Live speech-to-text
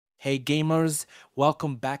Hey gamers,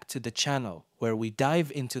 welcome back to the channel where we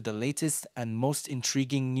dive into the latest and most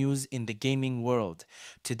intriguing news in the gaming world.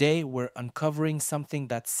 Today we're uncovering something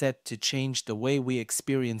that's set to change the way we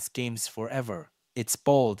experience games forever. It's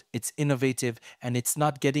bold, it's innovative, and it's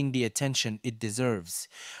not getting the attention it deserves.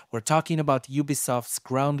 We're talking about Ubisoft's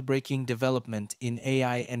groundbreaking development in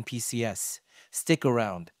AI NPCs. Stick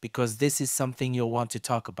around because this is something you'll want to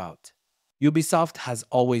talk about. Ubisoft has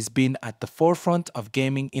always been at the forefront of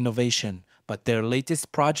gaming innovation, but their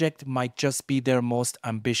latest project might just be their most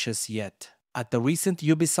ambitious yet. At the recent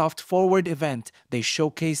Ubisoft Forward event, they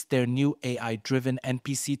showcased their new AI-driven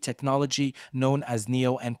NPC technology known as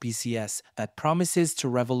Neo NPCs that promises to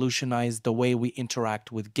revolutionize the way we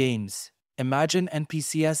interact with games. Imagine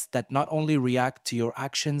NPCs that not only react to your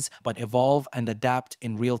actions but evolve and adapt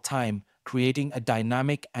in real time, creating a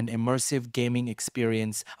dynamic and immersive gaming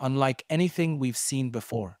experience unlike anything we've seen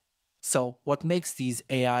before. So, what makes these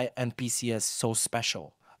AI NPCs so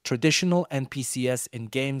special? Traditional NPCs in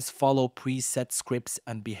games follow preset scripts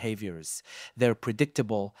and behaviors. They're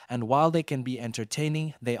predictable, and while they can be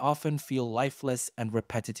entertaining, they often feel lifeless and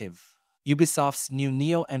repetitive. Ubisoft's new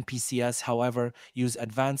Neo NPCs, however, use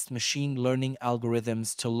advanced machine learning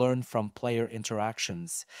algorithms to learn from player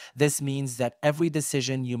interactions. This means that every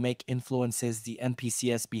decision you make influences the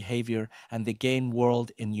NPC's behavior and the game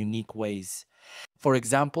world in unique ways. For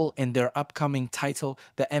example, in their upcoming title,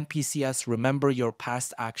 the NPCs remember your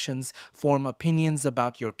past actions, form opinions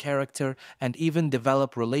about your character, and even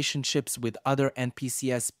develop relationships with other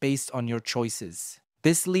NPCs based on your choices.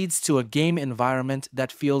 This leads to a game environment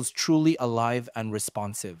that feels truly alive and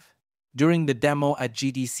responsive. During the demo at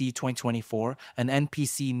GDC 2024, an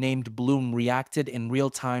NPC named Bloom reacted in real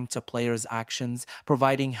time to players' actions,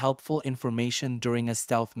 providing helpful information during a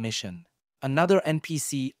stealth mission. Another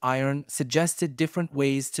NPC, Iron, suggested different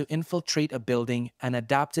ways to infiltrate a building and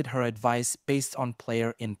adapted her advice based on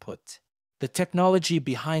player input. The technology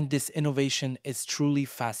behind this innovation is truly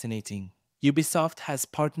fascinating. Ubisoft has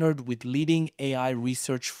partnered with leading AI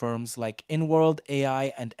research firms like InWorld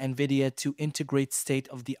AI and NVIDIA to integrate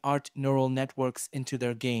state-of-the-art neural networks into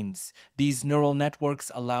their games. These neural networks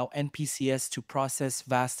allow NPCs to process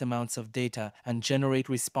vast amounts of data and generate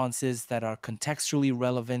responses that are contextually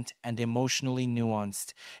relevant and emotionally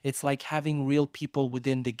nuanced. It's like having real people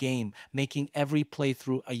within the game, making every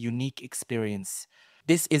playthrough a unique experience.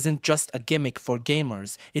 This isn't just a gimmick for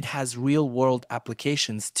gamers, it has real-world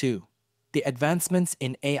applications too. The advancements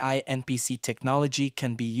in AI NPC technology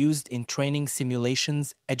can be used in training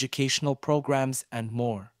simulations, educational programs, and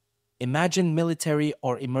more. Imagine military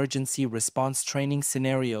or emergency response training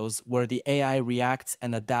scenarios where the AI reacts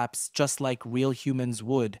and adapts just like real humans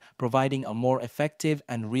would, providing a more effective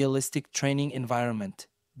and realistic training environment.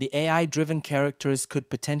 The AI-driven characters could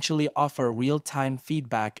potentially offer real-time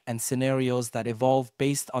feedback and scenarios that evolve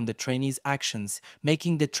based on the trainee's actions,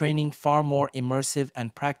 making the training far more immersive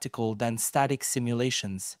and practical than static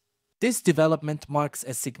simulations. This development marks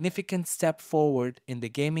a significant step forward in the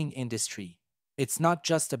gaming industry. It's not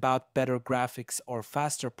just about better graphics or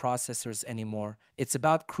faster processors anymore, it's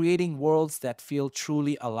about creating worlds that feel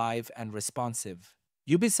truly alive and responsive.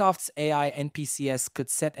 Ubisoft's AI NPCs could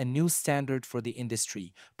set a new standard for the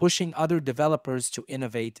industry, pushing other developers to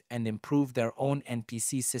innovate and improve their own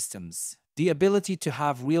NPC systems. The ability to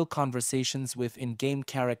have real conversations with in-game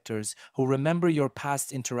characters who remember your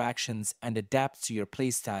past interactions and adapt to your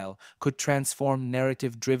playstyle could transform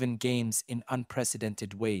narrative-driven games in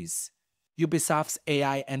unprecedented ways. Ubisoft's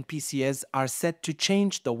AI NPCs are set to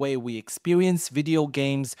change the way we experience video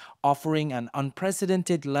games, offering an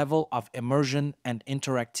unprecedented level of immersion and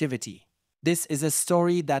interactivity. This is a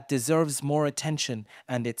story that deserves more attention,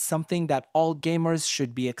 and it's something that all gamers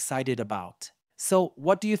should be excited about. So,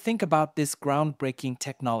 what do you think about this groundbreaking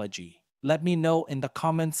technology? Let me know in the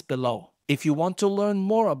comments below. If you want to learn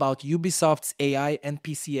more about Ubisoft's AI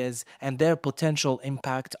NPCs and their potential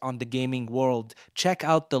impact on the gaming world, check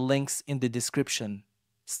out the links in the description.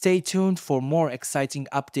 Stay tuned for more exciting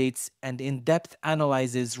updates and in-depth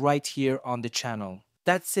analyses right here on the channel.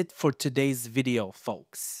 That's it for today's video,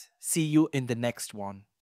 folks. See you in the next one.